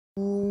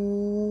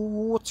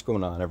What's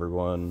going on,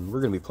 everyone? We're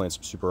going to be playing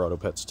some Super Auto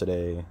Pets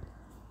today.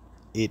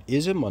 It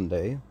is a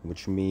Monday,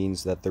 which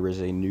means that there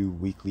is a new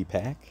weekly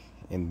pack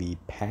in the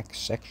pack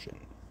section.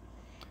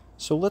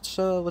 So let's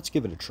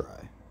give it a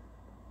try.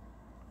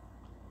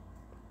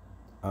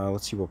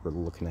 Let's see what we're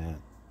looking at.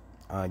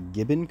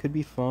 Gibbon could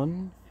be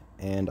fun,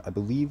 and I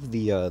believe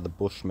the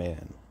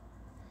Bushman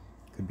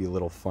could be a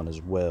little fun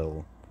as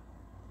well.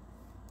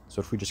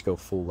 So if we just go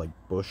full like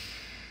bush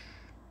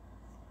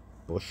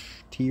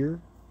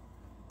tier.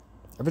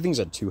 Everything's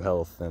at 2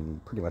 health,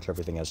 and pretty much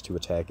everything has 2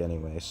 attack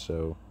anyway,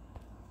 so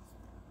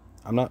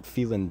I'm not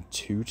feeling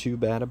too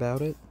bad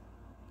about it.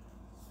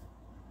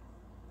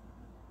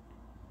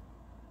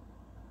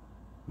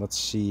 Let's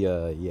see,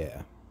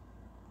 yeah.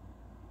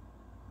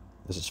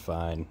 This is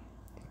fine.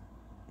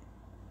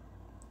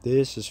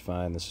 This is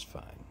fine.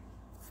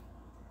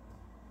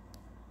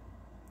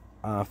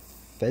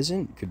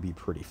 Pheasant could be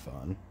pretty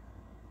fun.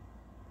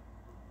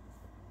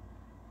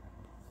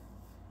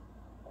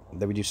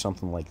 Then we do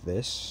something like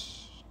this.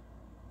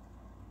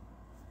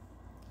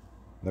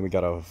 Then we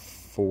got a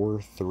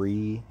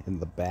 4-3 in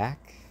the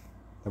back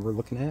that we're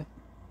looking at.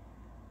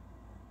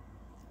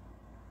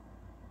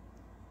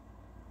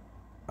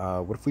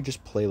 What if we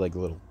just play like a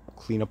little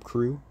cleanup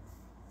crew?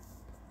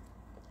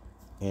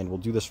 And we'll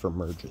do this for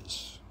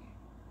merges.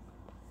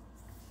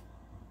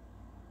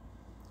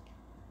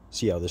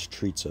 See how this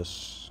treats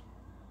us.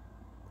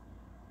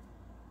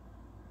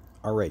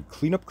 Alright,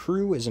 cleanup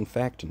crew is in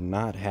fact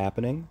not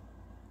happening.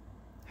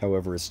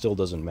 However, it still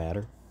doesn't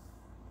matter.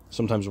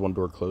 Sometimes one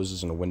door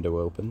closes and a window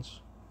opens.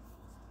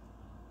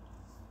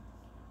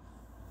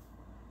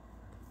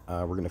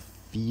 We're going to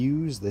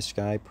fuse this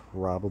guy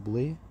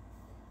probably.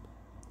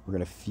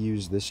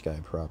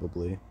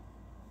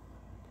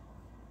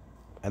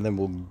 And then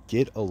we'll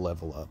get a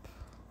level up.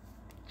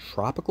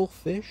 Tropical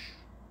fish?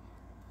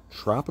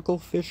 Tropical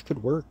fish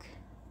could work.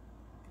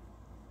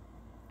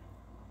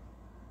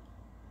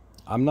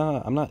 I'm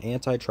not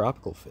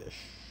anti-tropical fish.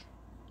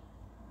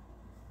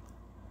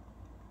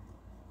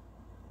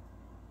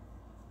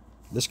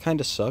 This kind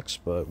of sucks,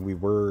 but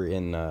we're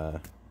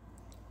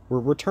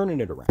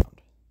turning it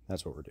around.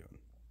 That's what we're doing.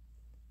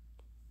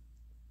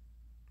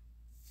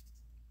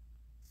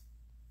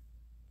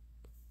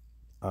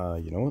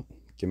 You know what?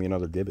 Give me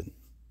another Gibbon.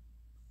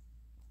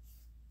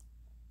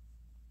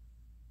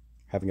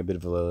 Having a bit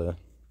of a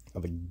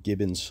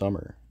Gibbon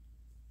summer.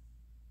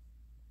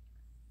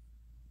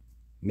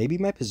 Maybe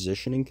my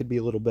positioning could be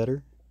a little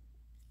better.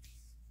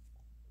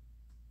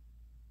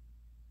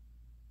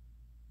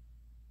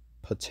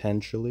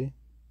 Potentially.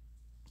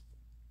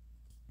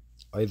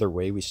 Either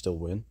way, we still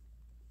win.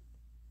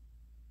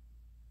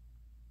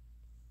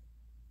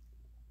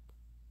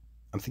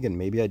 I'm thinking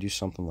maybe I do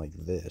something like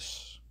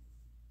this.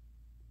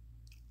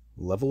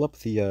 Level up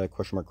the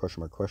question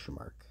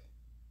mark.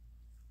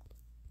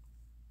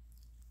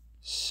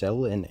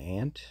 Sell an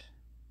ant.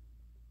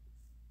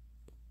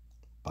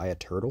 Buy a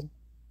turtle.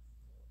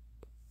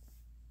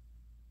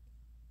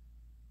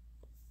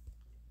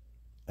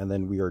 And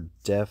then we are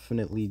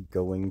definitely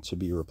going to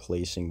be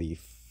replacing the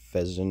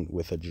pheasant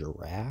with a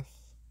giraffe.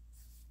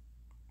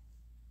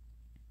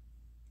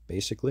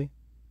 Basically.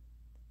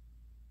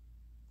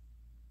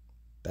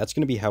 That's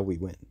going to be how we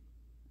win.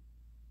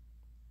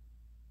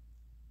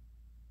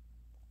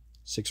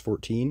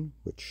 614,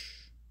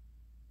 which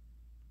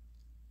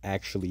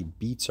actually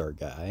beats our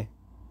guy.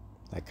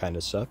 That kind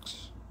of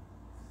sucks.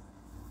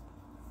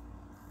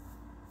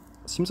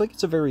 Seems like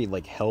it's a very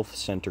like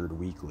health-centered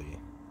weekly.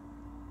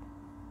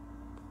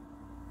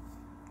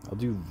 I'll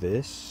do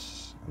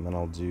this, and then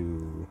I'll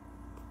do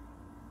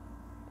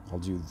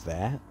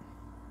that.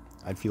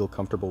 I'd feel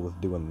comfortable with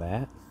doing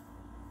that.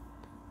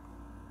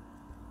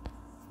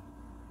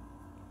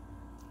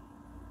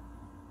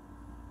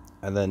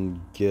 And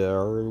then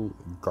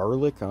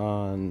garlic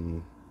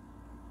on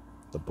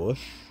the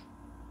bush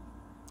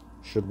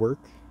should work.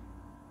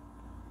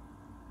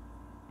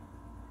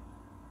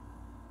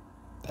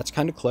 That's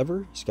kind of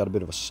clever. He's got a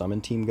bit of a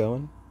summon team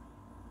going.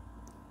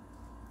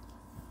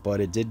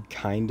 But it did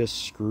kind of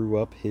screw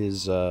up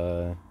his,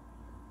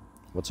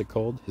 what's it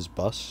called? His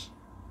bus.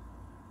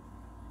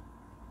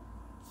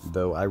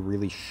 Though I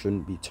really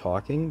shouldn't be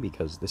talking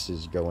because this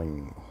is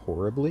going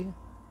horribly.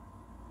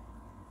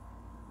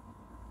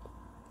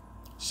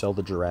 Sell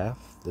the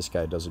giraffe. This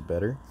guy does it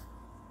better.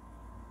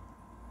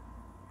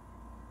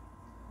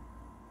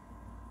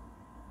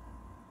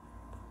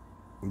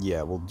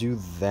 Yeah, we'll do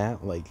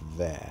that like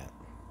that.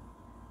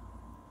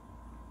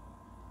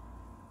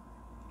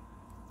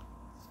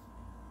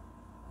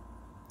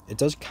 It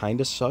does kind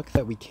of suck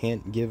that we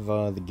can't give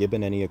the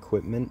Gibbon any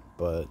equipment,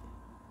 but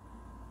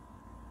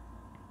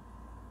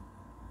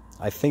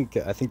I think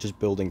just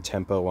building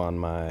tempo on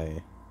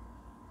my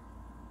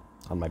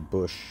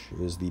bush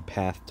is the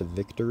path to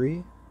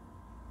victory.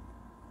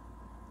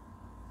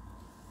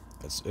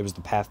 It was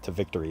the path to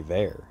victory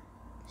there,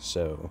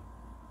 so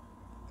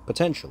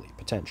potentially.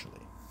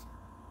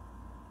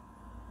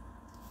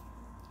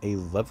 A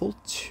level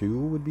 2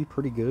 would be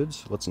pretty good,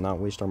 so let's not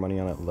waste our money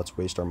on it. Let's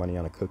waste our money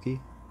on a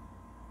cookie.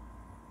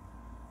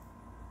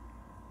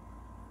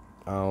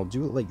 I'll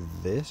do it like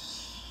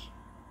this.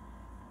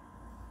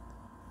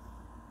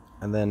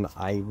 And then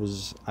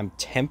I'm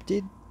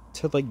tempted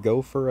to like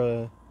go for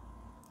an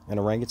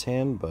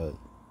orangutan, but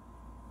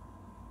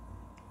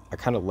I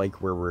kind of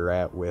like where we're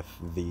at with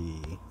the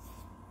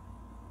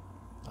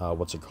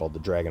what's it called, the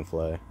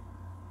dragonfly.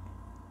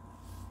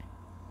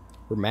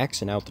 We're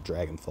maxing out the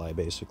dragonfly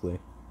basically.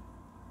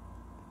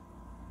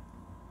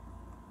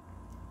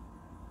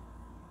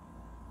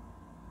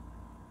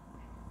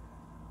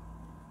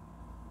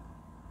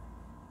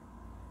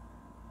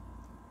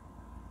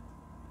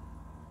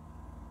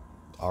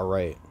 All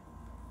right.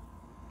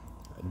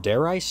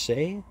 Dare I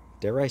say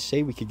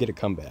we could get a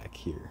comeback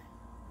here.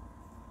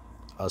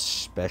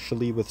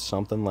 Especially with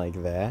something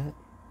like that.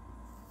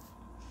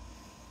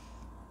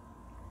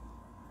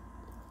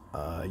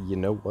 You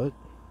know what?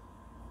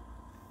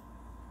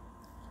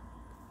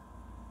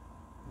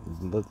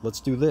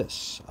 Let's do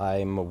this.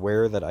 I'm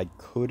aware that I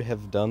could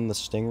have done the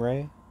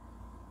stingray.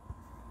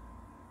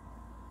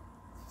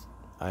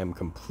 I'm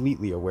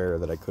completely aware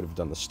that I could have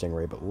done the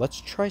stingray, but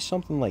let's try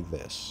something like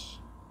this.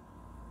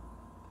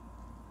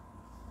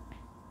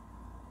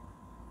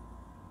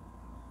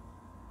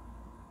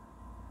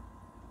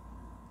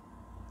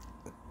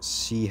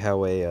 See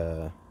how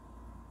a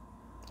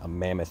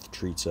mammoth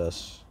treats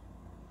us.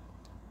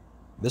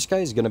 This guy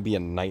is gonna be a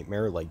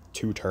nightmare like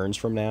 2 turns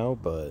from now,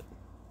 but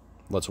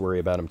let's worry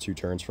about him 2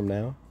 turns from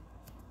now.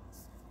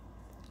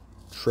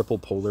 Triple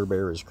polar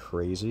bear is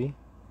crazy.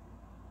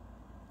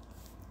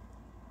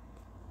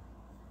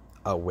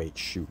 Oh wait,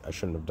 shoot, I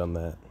shouldn't have done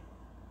that.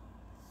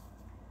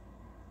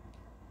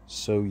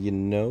 So you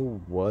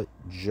know what?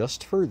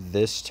 Just for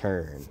this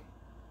turn,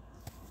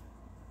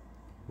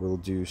 we'll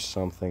do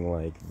something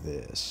like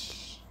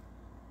this.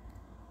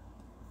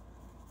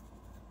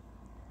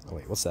 Oh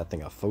wait, what's that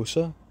thing, a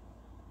fossa?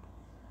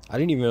 I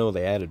didn't even know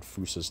they added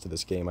fossas to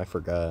this game, I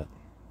forgot.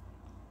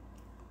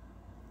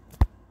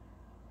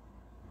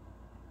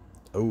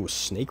 Oh,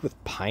 snake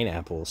with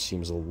pineapple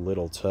seems a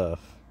little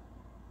tough.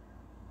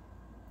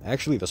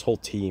 Actually, this whole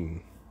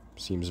team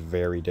seems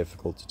very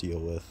difficult to deal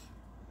with.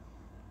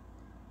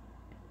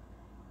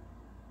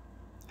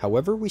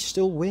 However, we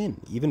still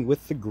win, even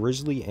with the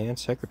grizzly and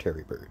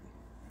secretary bird.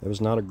 That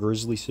was not a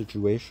grizzly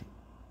situation.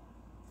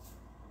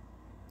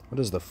 What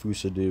does the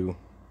fossa do?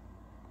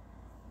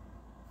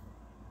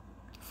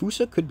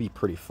 Fossa could be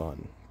pretty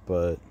fun,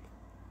 but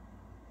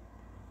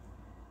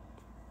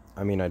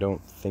I mean, I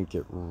don't think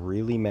it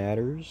really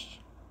matters.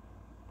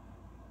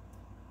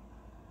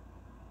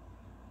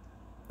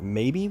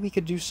 Maybe we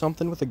could do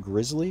something with a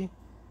grizzly?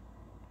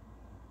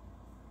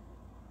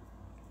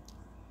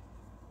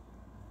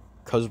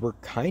 Because we're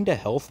kind of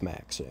health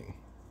maxing.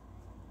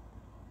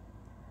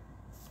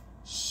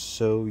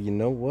 So, you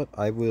know what?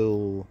 I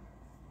will...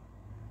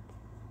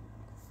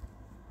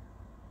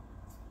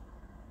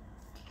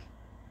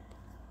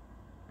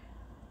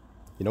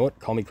 You know what?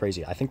 Call me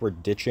crazy. I think we're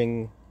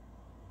ditching...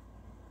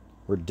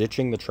 We're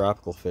ditching the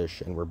tropical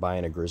fish and we're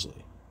buying a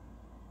grizzly.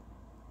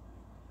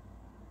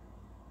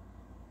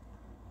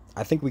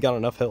 I think we got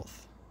enough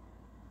health.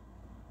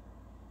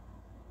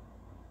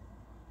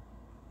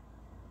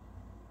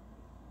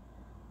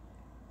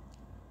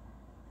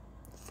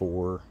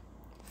 Four,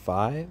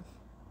 5.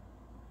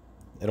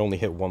 It only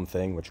hit one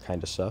thing, which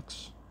kind of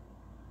sucks.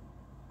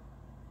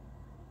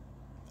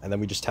 And then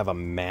we just have a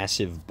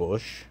massive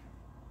bush.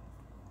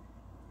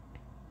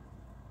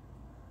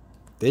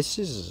 This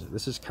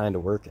is kind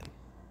of working.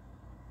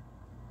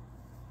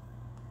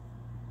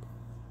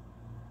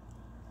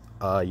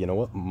 You know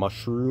what?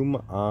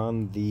 Mushroom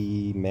on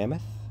the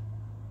mammoth.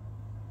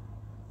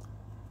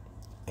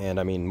 And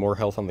I mean, more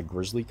health on the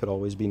grizzly could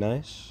always be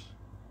nice.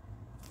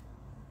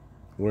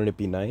 Wouldn't it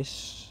be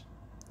nice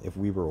if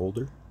we were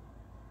older?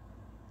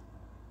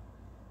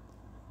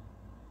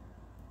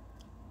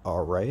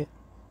 Alright.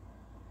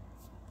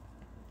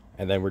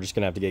 And then we're just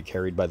gonna have to get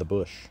carried by the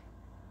bush.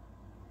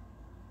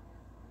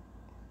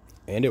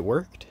 And it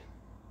worked.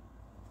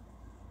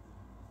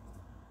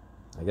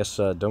 I guess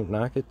don't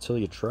knock it till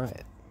you try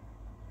it.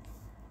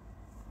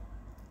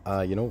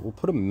 You know, we'll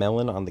put a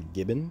melon on the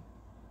Gibbon.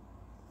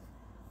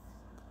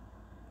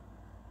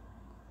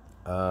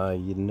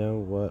 You know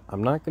what?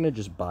 I'm not gonna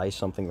just buy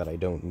something that I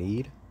don't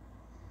need.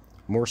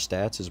 More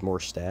stats is more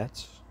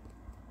stats.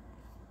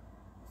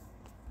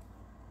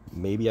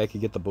 Maybe I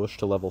could get the bush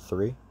to level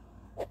 3.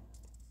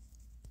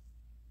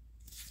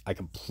 I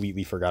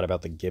completely forgot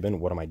about the Gibbon.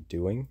 What am I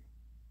doing?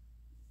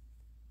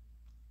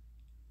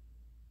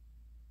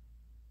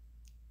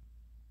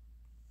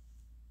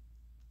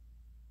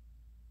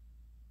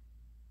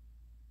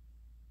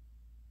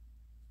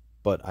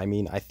 But, I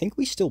mean, I think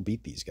we still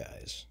beat these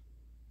guys.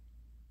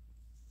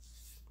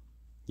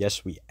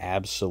 Yes, we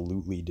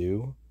absolutely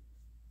do.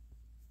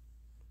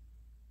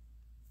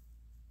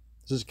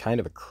 This is kind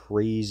of a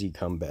crazy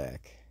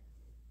comeback.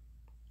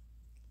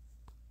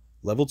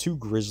 Level 2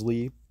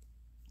 Grizzly,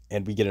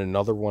 and we get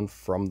another one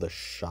from the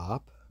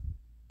shop?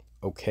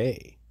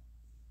 Okay.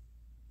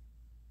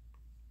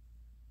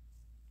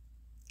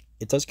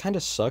 It does kind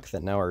of suck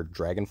that now our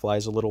Dragonfly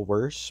is a little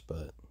worse,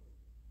 but...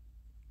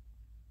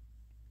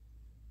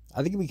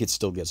 I think we could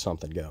still get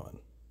something going.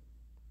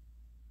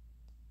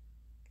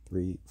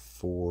 3,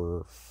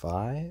 4,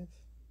 5.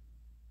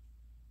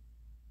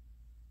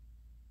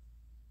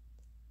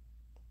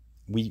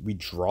 We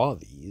draw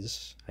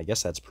these. I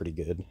guess that's pretty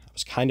good. I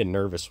was kind of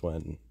nervous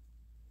when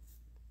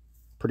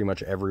pretty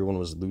much everyone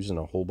was losing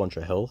a whole bunch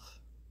of health.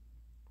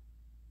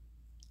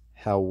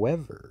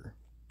 However,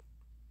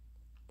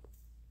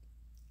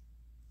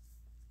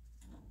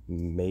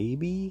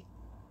 maybe...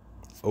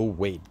 Oh,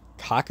 wait.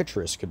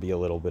 Cockatrice could be a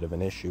little bit of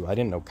an issue. I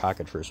didn't know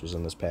Cockatrice was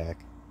in this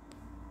pack.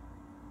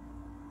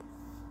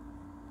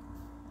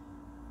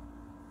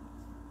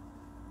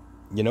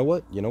 You know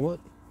what? You know what?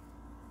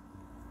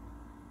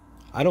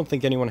 I don't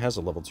think anyone has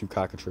a level 2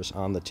 Cockatrice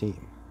on the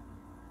team.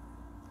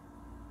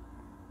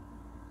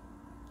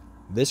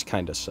 This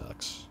kind of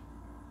sucks.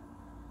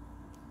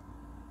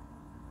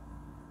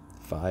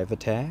 5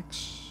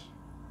 attacks.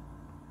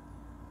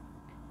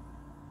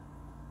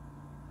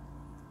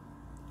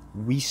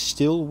 We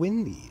still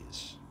win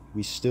these.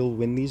 We still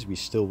win these. We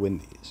still win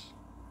these.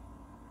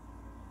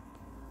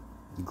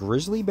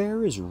 Grizzly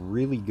Bear is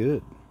really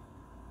good.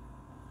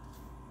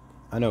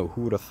 I know,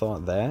 who would have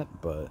thought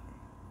that, but...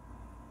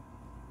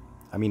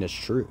 I mean, it's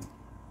true.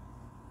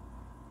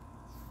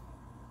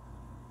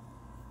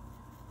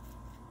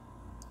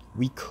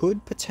 We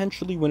could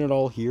potentially win it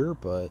all here,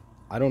 but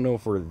I don't know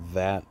if we're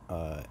that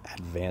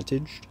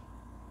advantaged.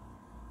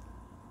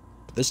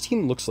 But this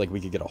team looks like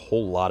we could get a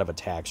whole lot of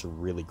attacks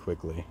really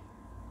quickly.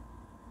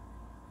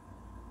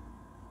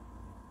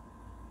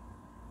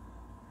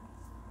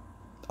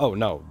 Oh,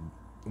 no.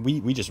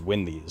 We just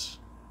win these.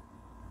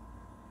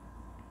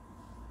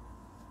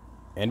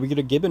 And we get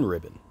a Gibbon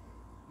ribbon.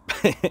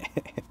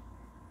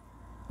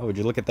 Oh, would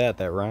you look at that?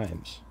 That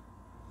rhymes.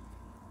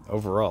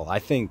 Overall, I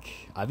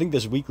think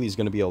this weekly is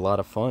going to be a lot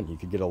of fun. You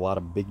could get a lot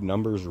of big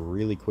numbers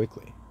really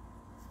quickly.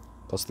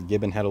 Plus, the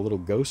Gibbon had a little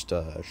ghost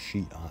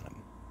sheet on him.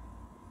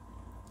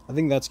 I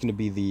think that's going to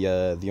be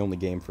the only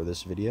game for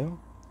this video.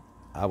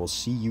 I will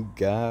see you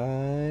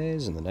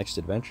guys in the next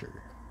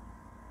adventure.